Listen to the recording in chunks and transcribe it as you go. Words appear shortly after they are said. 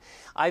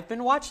I've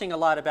been watching a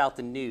lot about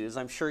the news.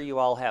 I'm sure you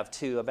all have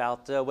too,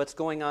 about what's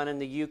going on in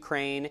the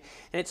Ukraine.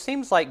 And it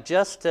seems like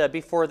just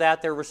before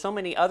that, there were so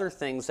many other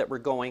things that were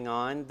going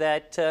on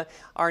that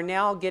are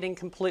now getting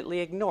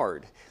completely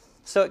ignored.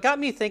 So it got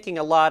me thinking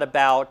a lot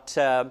about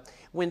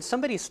when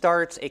somebody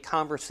starts a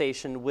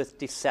conversation with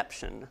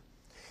deception.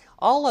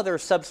 All other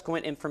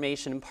subsequent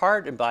information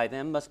imparted by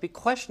them must be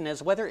questioned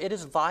as whether it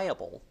is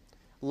viable.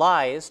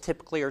 Lies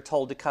typically are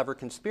told to cover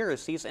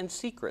conspiracies and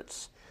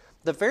secrets.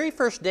 The very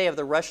first day of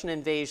the Russian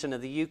invasion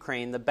of the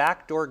Ukraine, the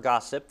backdoor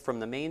gossip from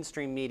the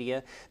mainstream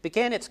media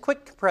began its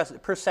quick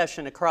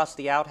procession across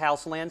the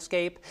outhouse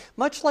landscape,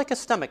 much like a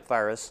stomach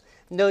virus,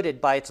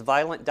 noted by its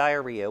violent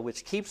diarrhea,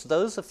 which keeps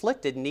those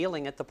afflicted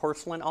kneeling at the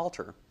porcelain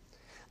altar.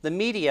 The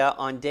media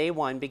on day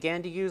one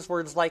began to use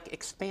words like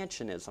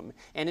expansionism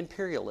and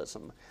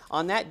imperialism.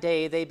 On that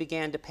day, they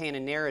began to paint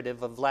a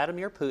narrative of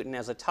Vladimir Putin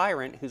as a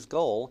tyrant whose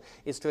goal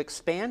is to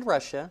expand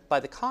Russia by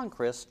the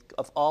conquest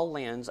of all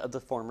lands of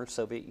the former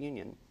Soviet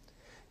Union.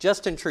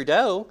 Justin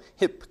Trudeau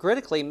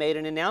hypocritically made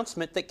an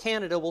announcement that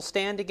Canada will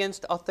stand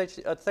against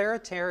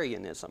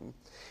authoritarianism,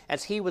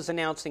 as he was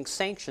announcing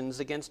sanctions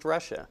against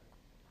Russia.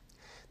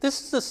 This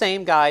is the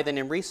same guy that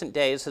in recent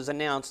days has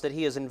announced that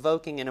he is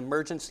invoking an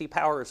Emergency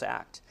Powers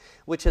Act,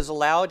 which has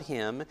allowed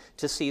him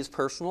to seize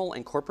personal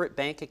and corporate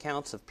bank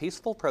accounts of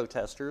peaceful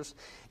protesters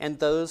and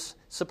those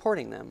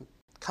supporting them,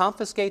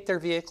 confiscate their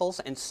vehicles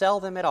and sell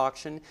them at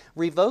auction,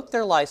 revoke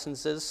their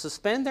licenses,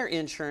 suspend their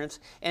insurance,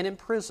 and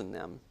imprison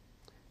them.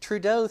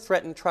 Trudeau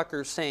threatened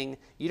truckers saying,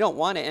 "You don't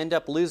want to end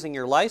up losing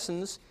your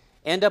license,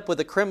 end up with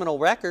a criminal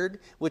record,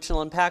 which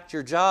will impact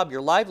your job,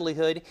 your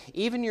livelihood,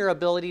 even your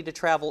ability to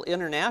travel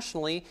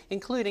internationally,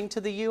 including to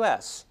the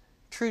U.S.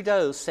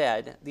 Trudeau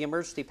said the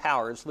emergency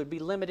powers would be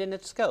limited in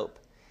its scope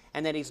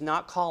and that he's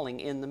not calling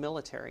in the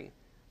military.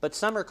 But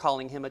some are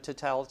calling him a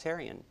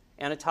totalitarian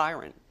and a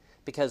tyrant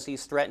because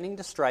he's threatening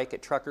to strike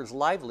at truckers'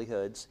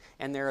 livelihoods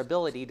and their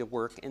ability to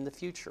work in the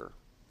future.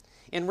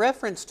 In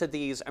reference to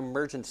these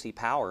emergency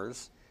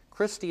powers,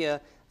 Chrystia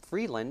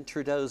Freeland,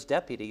 Trudeau's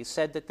deputy,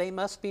 said that they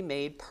must be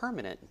made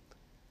permanent.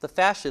 The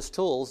fascist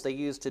tools they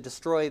use to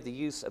destroy the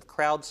use of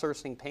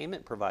crowdsourcing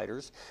payment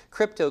providers,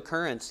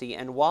 cryptocurrency,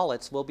 and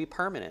wallets will be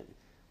permanent,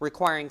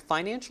 requiring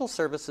financial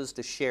services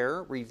to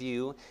share,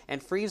 review,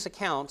 and freeze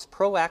accounts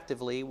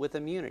proactively with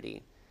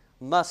immunity.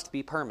 Must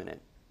be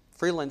permanent.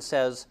 Freeland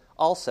says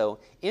also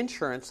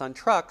insurance on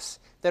trucks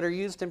that are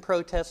used in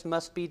protest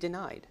must be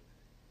denied.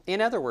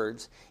 In other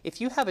words, if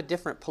you have a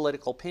different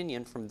political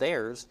opinion from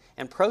theirs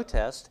and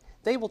protest,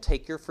 they will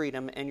take your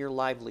freedom and your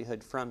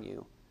livelihood from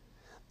you.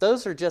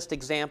 Those are just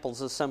examples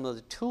of some of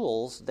the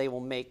tools they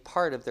will make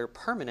part of their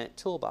permanent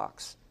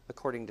toolbox,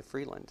 according to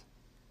Freeland.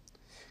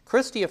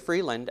 Chrystia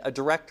Freeland, a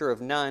director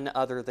of none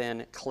other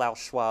than Klaus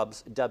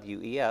Schwab's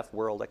WEF,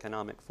 World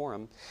Economic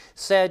Forum,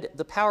 said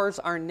the powers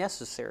are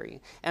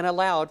necessary and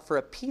allowed for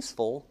a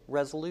peaceful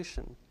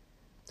resolution.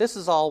 This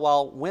is all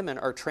while women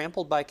are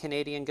trampled by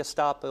Canadian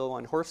Gestapo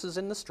on horses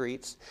in the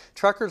streets,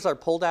 truckers are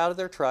pulled out of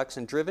their trucks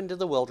and driven to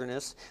the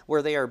wilderness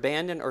where they are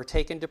abandoned or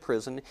taken to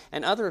prison,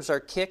 and others are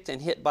kicked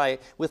and hit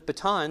with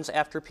batons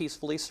after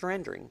peacefully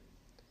surrendering.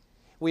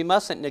 We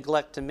mustn't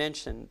neglect to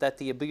mention that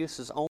the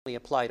abuses only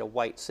apply to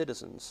white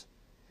citizens.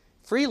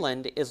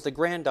 Freeland is the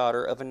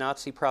granddaughter of a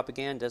Nazi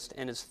propagandist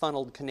and has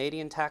funneled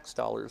Canadian tax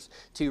dollars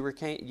to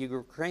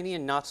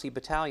Ukrainian Nazi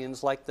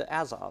battalions like the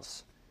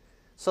Azovs.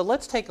 So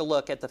let's take a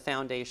look at the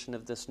foundation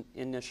of this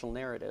initial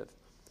narrative.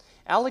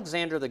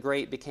 Alexander the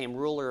Great became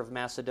ruler of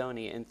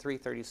Macedonia in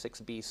 336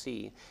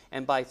 BC,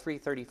 and by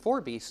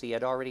 334 BC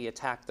had already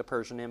attacked the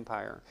Persian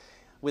Empire.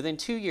 Within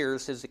 2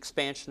 years, his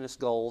expansionist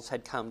goals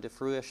had come to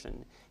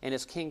fruition, and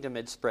his kingdom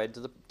had spread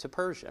to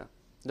Persia.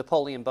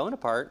 Napoleon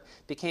Bonaparte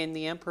became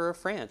the Emperor of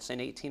France in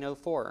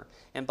 1804,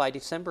 and by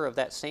December of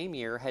that same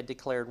year had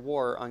declared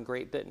war on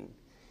Great Britain.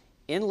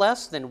 In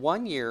less than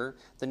 1 year,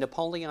 the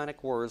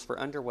Napoleonic Wars were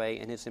underway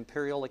and his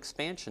imperial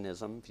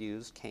expansionism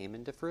views came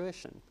into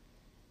fruition.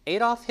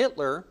 Adolf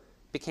Hitler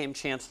became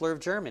Chancellor of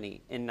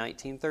Germany in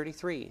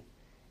 1933.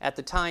 At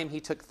the time he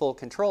took full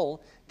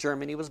control,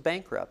 Germany was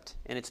bankrupt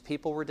and its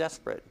people were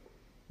desperate.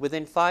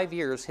 Within 5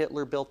 years,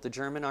 Hitler built the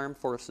German armed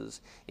forces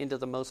into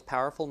the most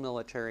powerful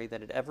military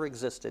that had ever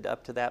existed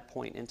up to that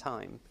point in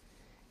time.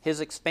 His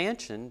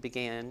expansion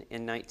began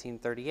in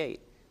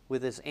 1938.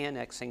 With his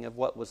annexing of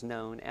what was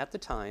known at the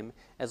time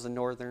as the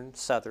northern,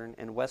 southern,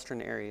 and western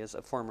areas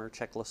of former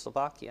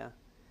Czechoslovakia.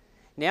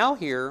 Now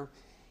here,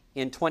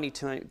 in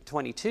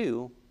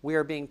 2022, we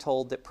are being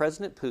told that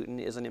President Putin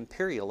is an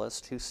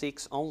imperialist who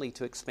seeks only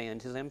to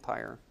expand his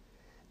empire.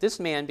 This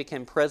man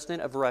became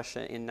president of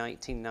Russia in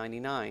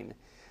 1999.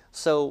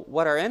 So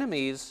what our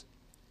enemies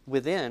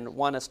within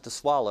want us to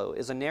swallow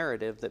is a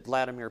narrative that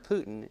Vladimir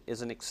Putin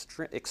is an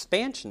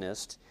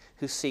expansionist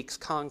who seeks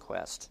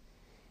conquest.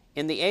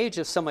 In the age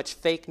of so much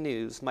fake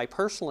news, my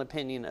personal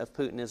opinion of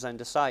Putin is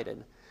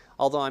undecided,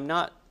 although I'm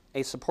not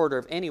a supporter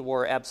of any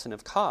war absent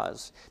of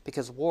cause,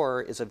 because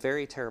war is a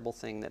very terrible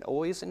thing that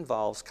always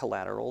involves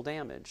collateral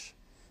damage,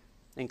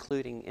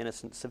 including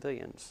innocent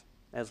civilians,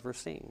 as we're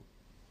seeing.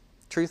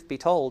 Truth be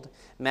told,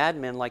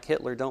 madmen like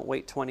Hitler don't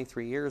wait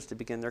 23 years to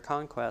begin their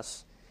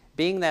conquests.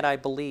 Being that I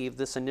believe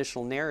this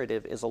initial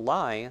narrative is a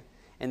lie,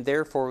 and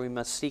therefore we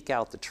must seek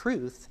out the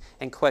truth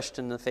and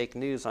question the fake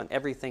news on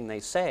everything they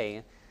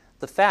say,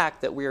 the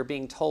fact that we are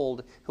being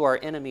told who our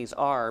enemies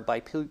are by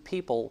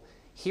people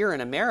here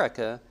in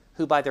America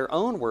who by their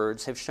own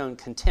words have shown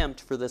contempt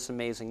for this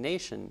amazing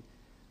nation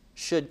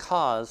should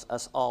cause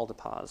us all to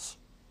pause.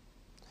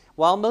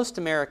 While most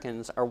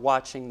Americans are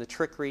watching the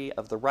trickery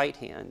of the right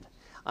hand,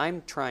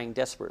 I'm trying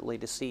desperately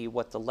to see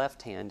what the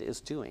left hand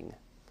is doing.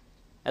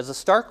 As the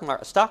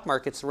stock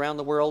markets around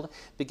the world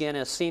begin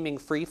a seeming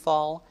free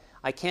fall,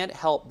 I can't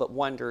help but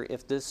wonder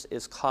if this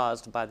is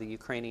caused by the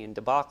Ukrainian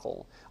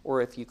debacle,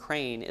 or if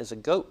Ukraine is a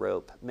goat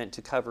rope meant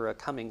to cover a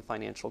coming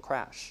financial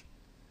crash.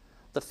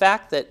 The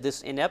fact that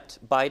this inept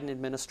Biden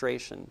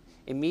administration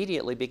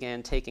immediately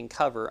began taking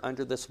cover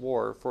under this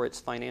war for its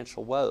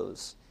financial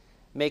woes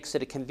makes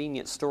it a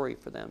convenient story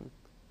for them.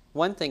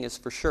 One thing is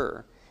for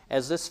sure,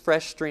 as this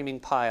fresh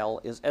streaming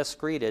pile is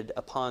excreted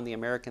upon the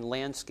American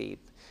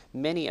landscape,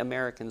 many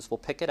Americans will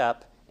pick it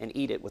up and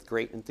eat it with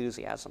great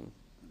enthusiasm.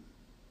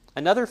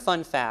 Another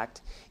fun fact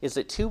is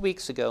that 2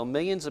 weeks ago,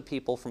 millions of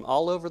people from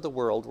all over the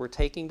world were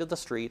taking to the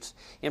streets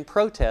in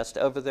protest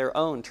over their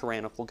own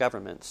tyrannical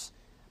governments.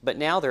 But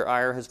now their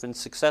ire has been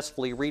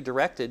successfully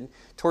redirected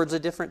towards a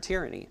different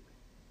tyranny.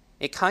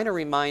 It kind of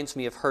reminds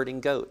me of herding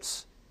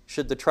goats.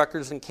 Should the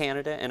truckers in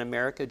Canada and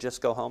America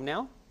just go home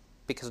now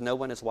because no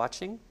one is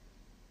watching?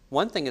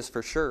 One thing is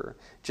for sure,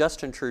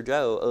 Justin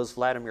Trudeau owes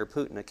Vladimir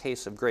Putin a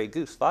case of Grey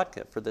Goose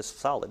vodka for this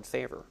solid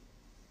favor.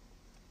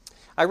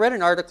 I read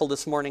an article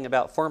this morning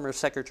about former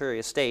Secretary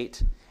of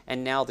State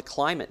and now the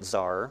climate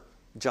czar,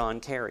 John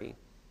Kerry,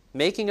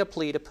 making a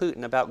plea to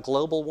Putin about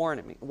global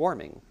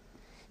warming.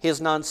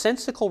 His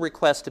nonsensical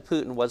request to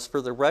Putin was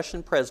for the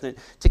Russian president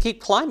to keep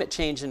climate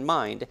change in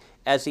mind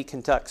as he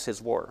conducts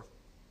his war.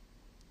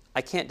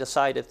 I can't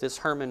decide if this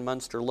Herman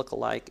Munster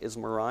lookalike is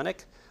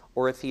moronic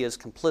or if he is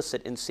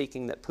complicit in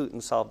seeking that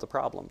Putin solve the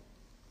problem.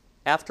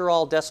 After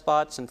all,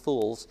 despots and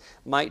fools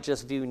might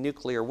just view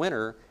nuclear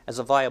winter as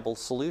a viable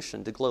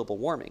solution to global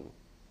warming.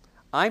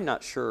 I'm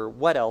not sure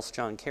what else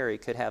John Kerry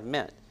could have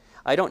meant.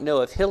 I don't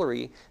know if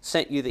Hillary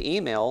sent you the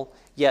email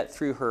yet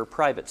through her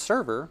private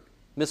server,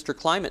 Mr.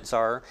 Climate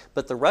Czar,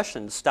 but the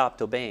Russians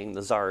stopped obeying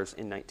the czars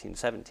in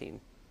 1917.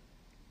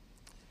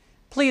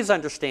 Please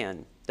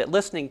understand that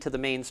listening to the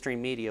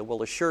mainstream media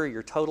will assure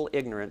your total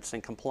ignorance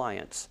and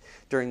compliance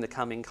during the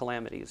coming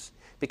calamities,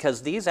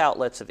 because these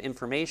outlets of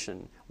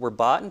information were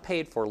bought and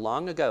paid for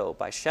long ago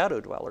by shadow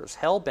dwellers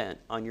hell-bent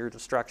on your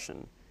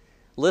destruction.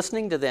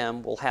 Listening to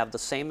them will have the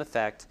same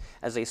effect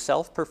as a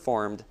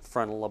self-performed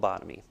frontal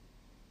lobotomy.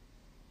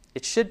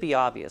 It should be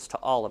obvious to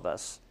all of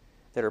us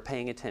that are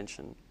paying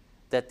attention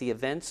that the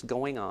events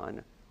going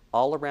on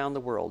all around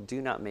the world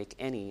do not make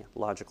any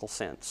logical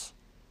sense.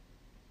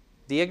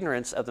 The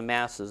ignorance of the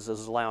masses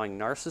is allowing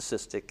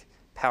narcissistic,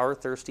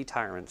 power-thirsty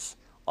tyrants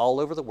all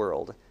over the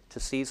world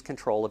to seize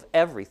control of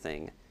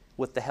everything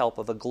with the help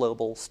of a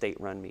global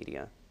state-run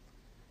media.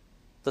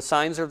 The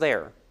signs are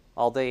there,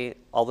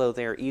 although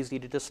they are easy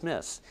to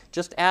dismiss.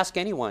 Just ask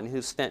anyone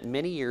who's spent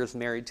many years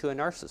married to a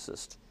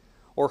narcissist,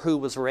 or who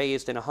was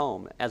raised in a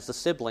home as the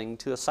sibling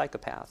to a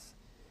psychopath,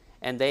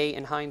 and they,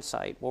 in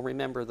hindsight, will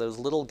remember those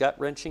little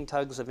gut-wrenching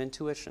tugs of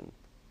intuition.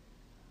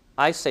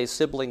 I say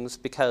siblings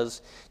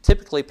because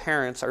typically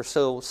parents are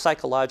so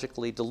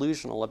psychologically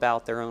delusional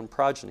about their own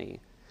progeny,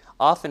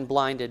 often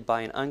blinded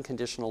by an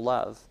unconditional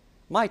love.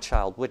 My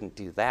child wouldn't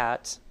do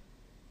that,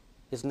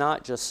 is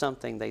not just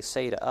something they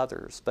say to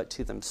others, but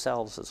to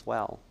themselves as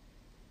well.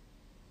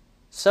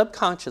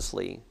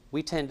 Subconsciously,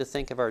 we tend to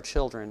think of our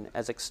children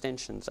as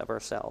extensions of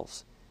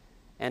ourselves,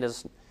 and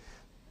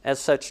as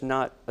such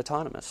not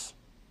autonomous.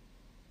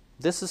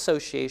 This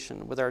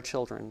association with our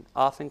children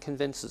often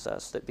convinces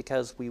us that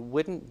because we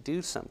wouldn't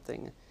do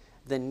something,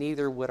 then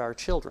neither would our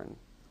children.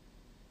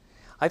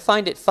 I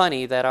find it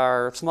funny that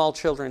our small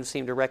children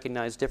seem to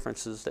recognize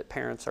differences that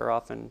parents are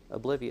often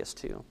oblivious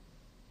to.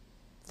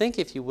 Think,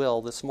 if you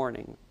will, this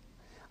morning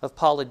of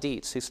Paula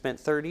Dietz, who spent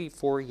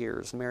 34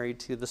 years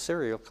married to the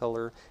serial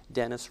killer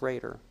Dennis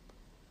Rader.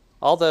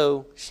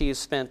 Although she has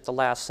spent the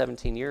last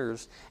 17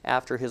 years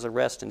after his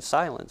arrest in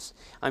silence,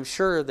 I'm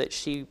sure that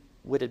she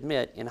would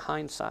admit, in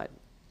hindsight,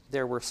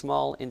 there were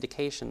small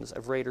indications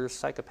of Rader's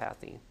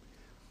psychopathy,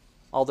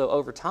 although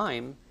over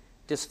time,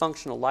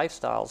 dysfunctional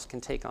lifestyles can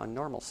take on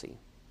normalcy.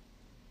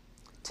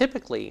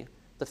 Typically,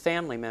 the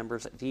family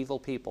members of evil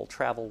people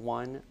travel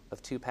one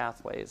of two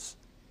pathways.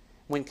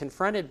 When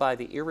confronted by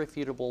the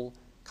irrefutable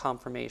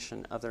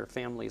confirmation of their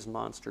family's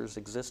monster's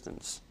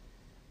existence,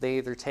 they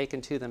either take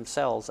into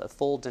themselves a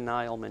full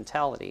denial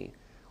mentality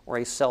or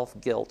a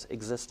self-guilt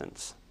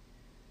existence.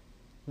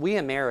 We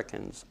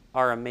Americans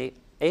are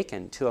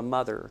akin to a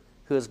mother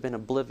who has been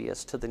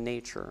oblivious to the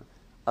nature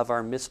of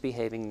our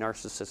misbehaving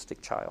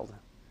narcissistic child.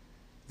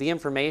 The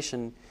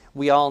information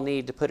we all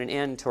need to put an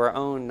end to our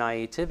own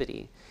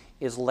naivety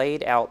is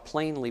laid out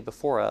plainly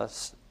before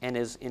us and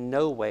is in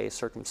no way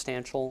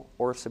circumstantial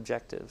or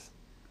subjective.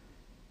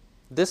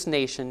 This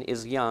nation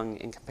is young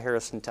in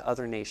comparison to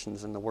other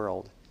nations in the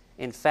world.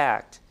 In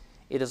fact,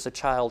 it is a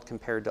child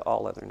compared to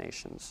all other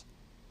nations.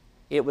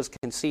 It was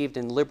conceived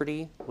in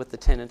liberty with the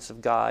tenets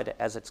of God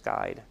as its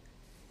guide,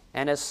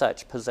 and as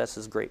such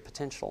possesses great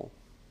potential.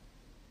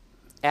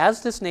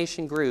 As this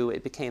nation grew,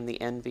 it became the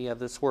envy of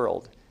this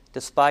world.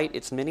 Despite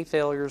its many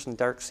failures and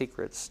dark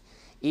secrets,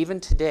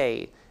 even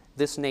today,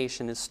 this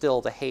nation is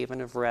still the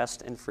haven of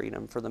rest and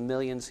freedom for the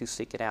millions who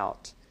seek it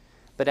out.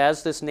 But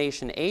as this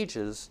nation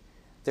ages,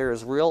 there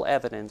is real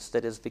evidence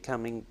that it is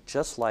becoming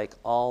just like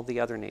all the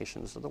other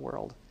nations of the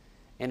world,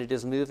 and it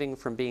is moving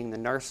from being the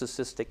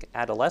narcissistic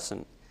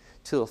adolescent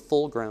to a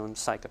full-grown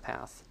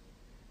psychopath.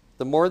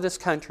 The more this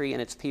country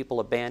and its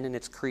people abandon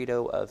its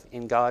credo of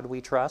 "in God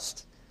we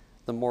trust,"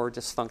 the more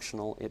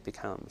dysfunctional it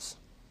becomes.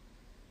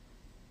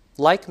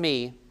 Like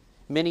me,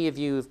 many of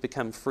you have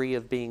become free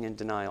of being in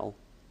denial.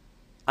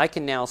 I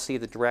can now see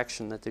the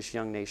direction that this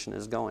young nation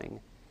is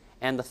going,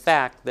 and the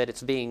fact that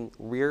it's being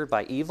reared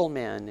by evil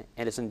men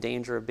and is in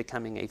danger of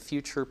becoming a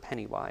future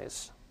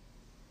Pennywise.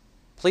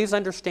 Please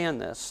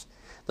understand this.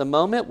 The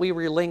moment we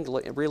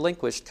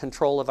relinquished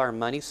control of our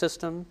money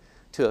system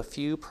to a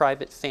few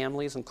private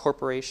families and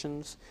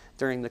corporations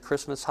during the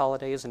Christmas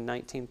holidays in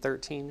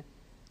 1913,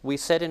 we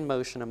set in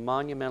motion a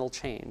monumental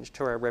change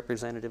to our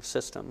representative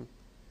system.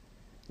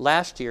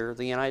 Last year,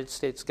 the United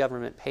States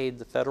government paid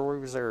the Federal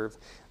Reserve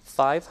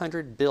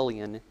 $500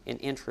 billion in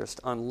interest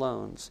on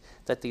loans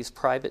that these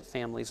private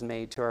families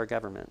made to our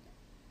government.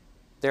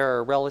 There are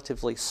a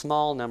relatively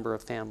small number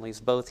of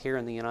families, both here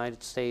in the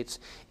United States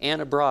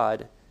and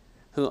abroad,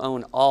 who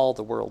own all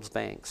the world's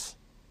banks.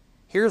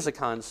 Here's a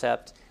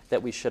concept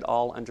that we should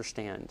all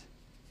understand.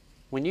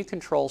 When you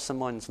control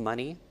someone's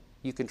money,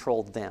 you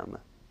control them.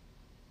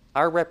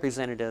 Our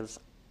representatives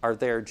are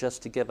there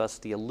just to give us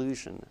the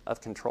illusion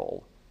of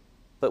control,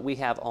 but we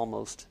have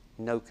almost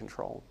no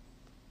control.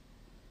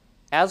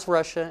 As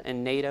Russia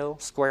and NATO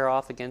square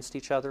off against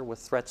each other with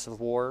threats of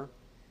war,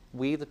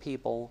 we, the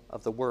people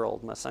of the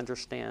world, must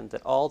understand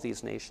that all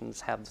these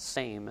nations have the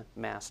same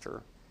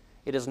master.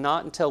 It is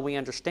not until we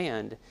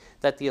understand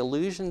that the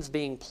illusions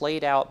being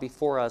played out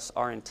before us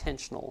are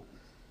intentional.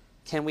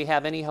 Can we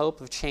have any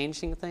hope of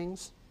changing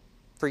things?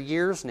 For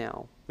years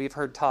now, we've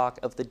heard talk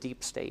of the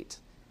deep state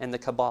and the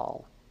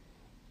cabal.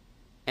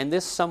 And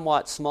this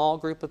somewhat small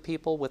group of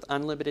people with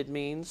unlimited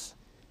means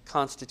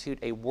constitute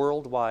a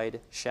worldwide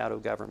shadow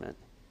government.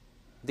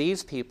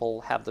 These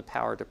people have the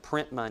power to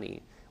print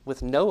money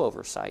with no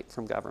oversight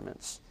from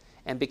governments.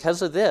 And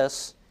because of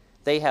this,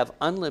 they have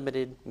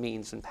unlimited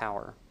means and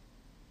power.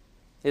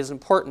 It is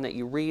important that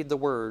you read the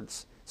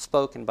words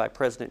spoken by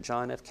President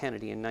John F.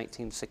 Kennedy in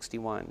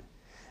 1961,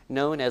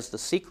 known as the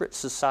Secret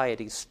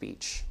Society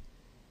speech,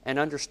 and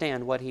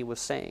understand what he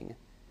was saying.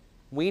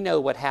 We know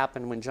what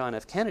happened when John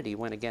F. Kennedy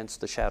went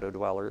against the shadow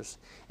dwellers,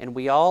 and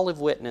we all have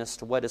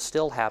witnessed what is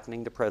still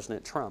happening to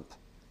President Trump.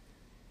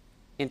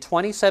 In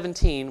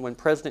 2017, when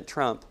President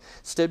Trump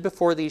stood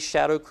before these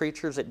shadow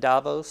creatures at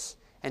Davos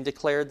and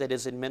declared that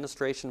his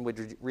administration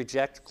would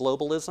reject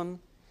globalism,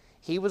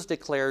 he was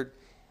declared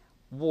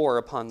war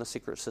upon the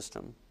secret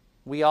system.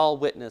 We all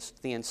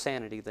witnessed the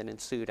insanity that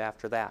ensued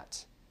after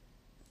that.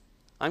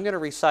 I'm going to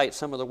recite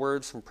some of the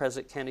words from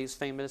President Kennedy's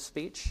famous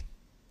speech.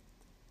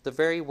 The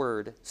very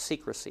word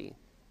secrecy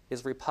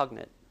is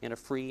repugnant in a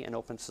free and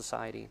open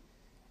society,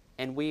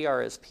 and we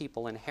are as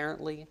people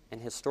inherently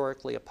and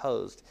historically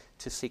opposed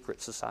to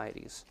secret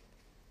societies,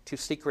 to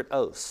secret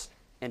oaths,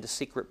 and to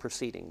secret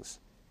proceedings.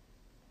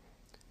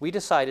 We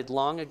decided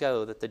long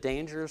ago that the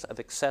dangers of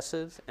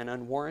excessive and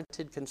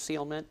unwarranted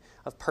concealment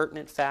of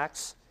pertinent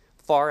facts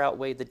far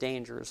outweigh the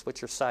dangers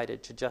which are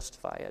cited to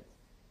justify it.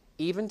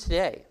 Even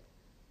today,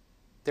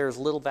 there is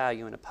little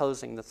value in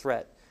opposing the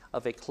threat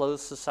of a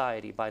closed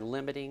society by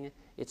limiting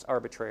its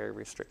arbitrary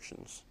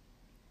restrictions.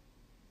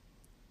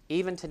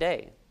 Even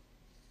today,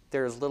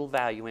 there is little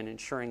value in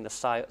ensuring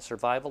the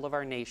survival of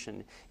our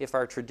nation if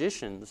our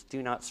traditions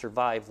do not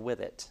survive with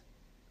it.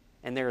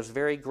 And there is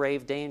very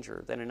grave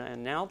danger that an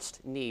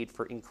announced need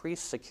for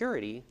increased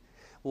security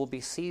will be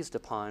seized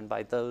upon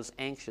by those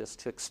anxious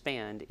to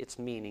expand its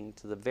meaning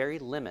to the very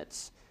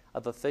limits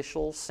of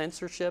official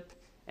censorship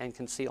and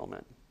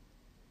concealment.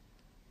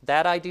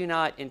 That I do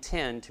not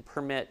intend to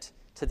permit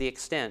to the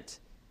extent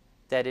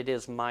that it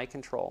is my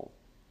control,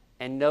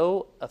 and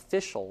no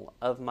official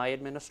of my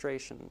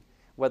administration,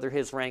 whether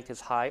his rank is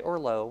high or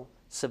low,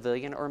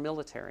 civilian or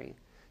military,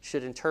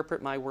 should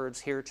interpret my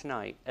words here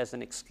tonight as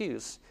an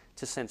excuse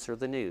to censor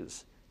the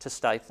news, to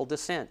stifle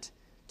dissent,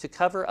 to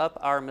cover up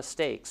our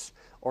mistakes,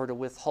 or to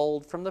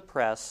withhold from the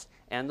press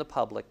and the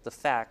public the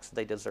facts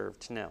they deserve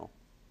to know.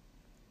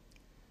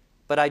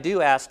 But I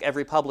do ask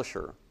every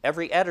publisher,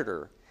 every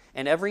editor,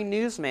 and every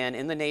newsman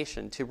in the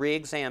nation to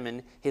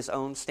re-examine his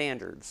own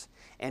standards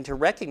and to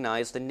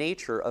recognize the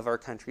nature of our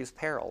country's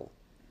peril.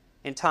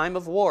 In time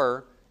of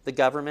war, the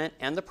government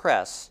and the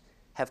press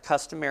have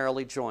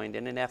customarily joined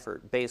in an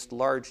effort based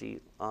largely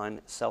on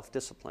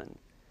self-discipline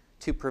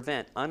to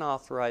prevent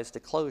unauthorized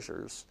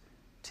disclosures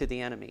to the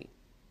enemy.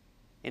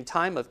 In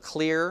time of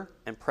clear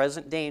and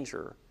present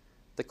danger,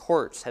 The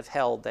courts have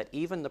held that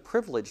even the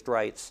privileged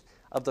rights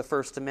of the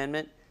First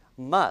Amendment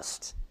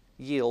must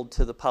yield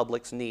to the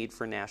public's need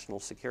for national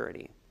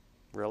security.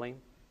 Really?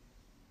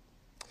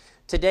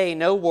 Today,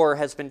 no war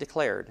has been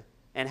declared,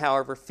 and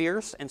however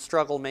fierce and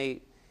struggle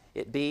may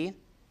it be,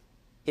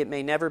 it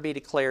may never be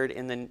declared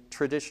in the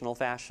traditional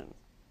fashion.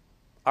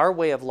 Our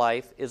way of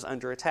life is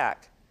under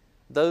attack.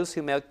 Those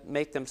who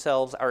make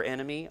themselves our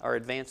enemy are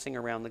advancing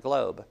around the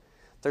globe.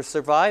 The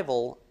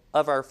survival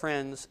of our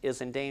friends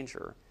is in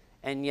danger,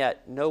 and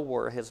yet no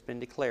war has been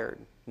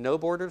declared. No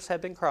borders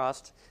have been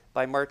crossed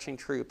by marching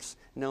troops.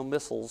 No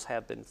missiles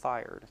have been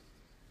fired.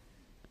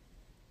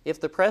 If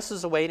the press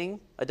is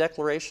awaiting a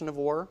declaration of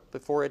war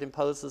before it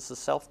imposes the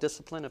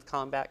self-discipline of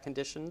combat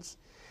conditions,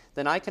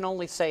 then I can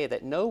only say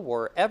that no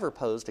war ever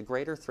posed a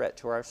greater threat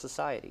to our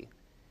society.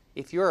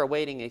 If you are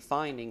awaiting a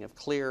finding of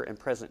clear and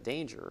present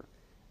danger,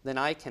 then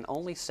I can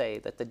only say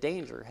that the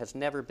danger has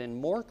never been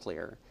more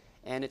clear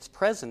and its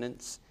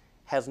presence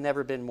has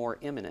never been more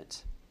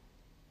imminent.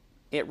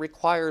 It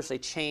requires a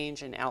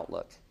change in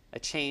outlook, a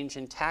change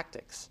in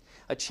tactics,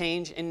 a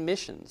change in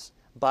missions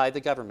by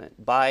the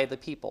government, by the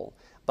people,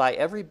 by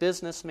every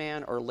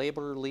businessman or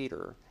labor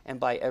leader, and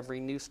by every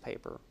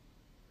newspaper.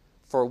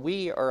 For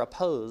we are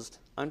opposed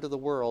under the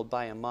world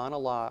by a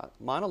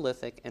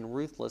monolithic and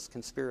ruthless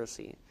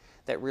conspiracy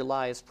that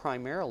relies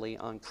primarily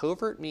on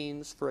covert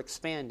means for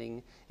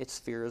expanding its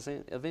spheres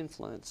of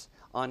influence,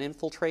 on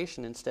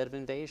infiltration instead of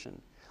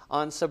invasion,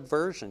 on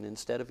subversion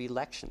instead of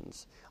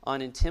elections,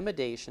 on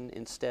intimidation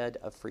instead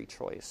of free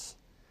choice,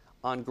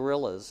 on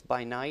guerrillas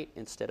by night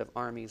instead of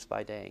armies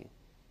by day.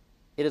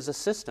 It is a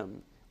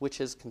system which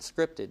has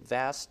conscripted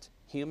vast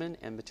human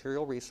and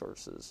material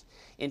resources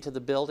into the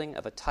building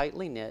of a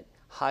tightly knit,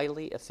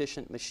 highly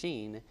efficient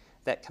machine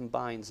that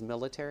combines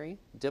military,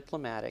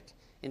 diplomatic,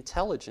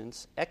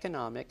 intelligence,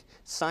 economic,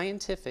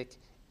 scientific,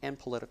 and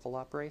political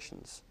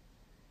operations.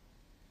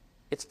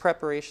 Its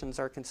preparations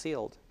are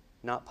concealed,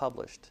 not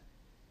published.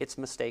 Its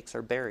mistakes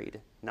are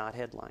buried, not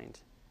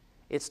headlined.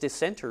 Its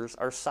dissenters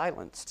are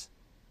silenced,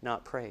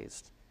 not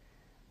praised.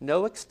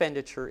 No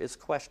expenditure is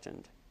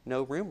questioned.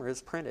 No rumor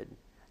is printed.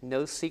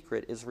 No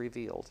secret is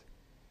revealed.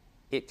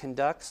 It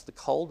conducts the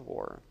Cold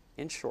War,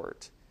 in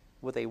short,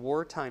 with a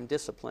wartime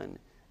discipline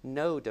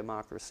no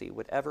democracy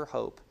would ever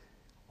hope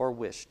or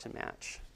wish to match.